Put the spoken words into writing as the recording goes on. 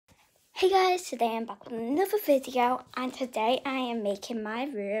Hey guys, today I'm back with another video, and today I am making my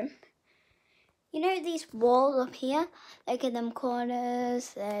room. You know these walls up here? Look at them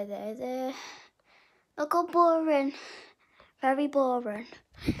corners, there. Look how boring, very boring.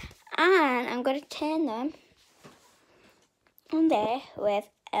 And I'm going to turn them on there with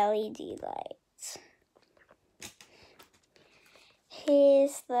LED lights.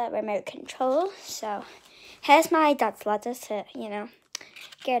 Here's the remote control. So here's my dad's ladder to,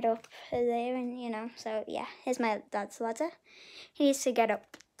 get up there and, so yeah, here's my dad's ladder. He needs to get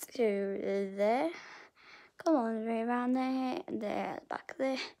up to there. Come all the way around there, back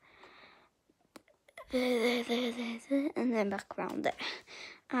there. There, and then back around there.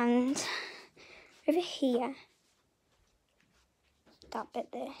 And over here, that bit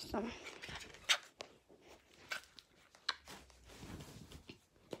there, so.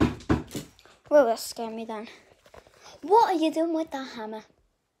 Well, that scared me then. What are you doing with that hammer?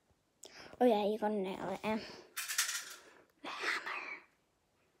 Oh yeah, you're gonna nail it. The hammer.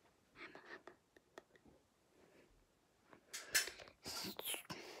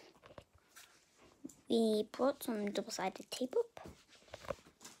 We put some double-sided tape up,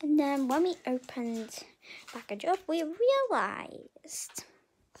 and then when we opened the package up, we realised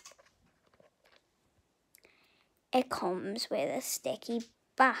it comes with a sticky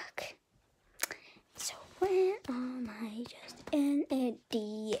back. So where am I? Just an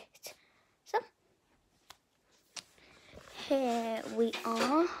idiot. So here we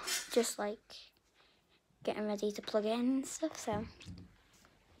are, just like getting ready to plug in and stuff. So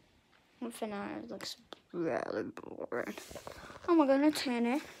for now it looks really boring. I'm gonna turn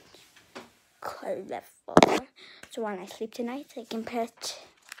it colourful, so when I sleep tonight I can put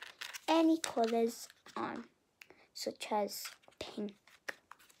any colours on, such as pink.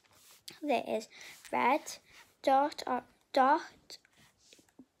 There is red, dark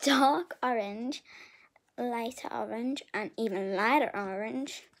orange, lighter orange, and even lighter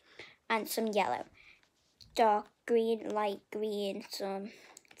orange, and some yellow, dark green, light green, some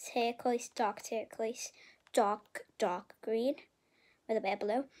turquoise, dark green with a bit of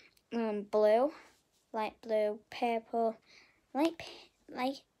blue, blue, light blue, purple,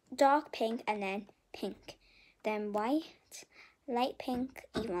 light dark pink, and then pink, then white, light pink,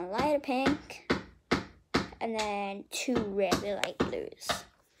 even lighter pink, and then two really light blues.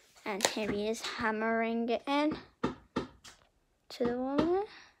 And here he is hammering it in to the wall there.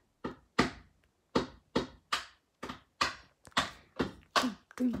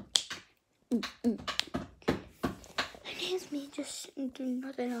 And here's me just doing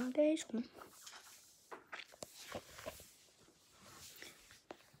nothing all day.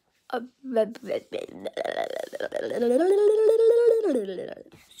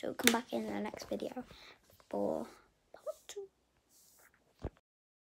 So come back in the next video for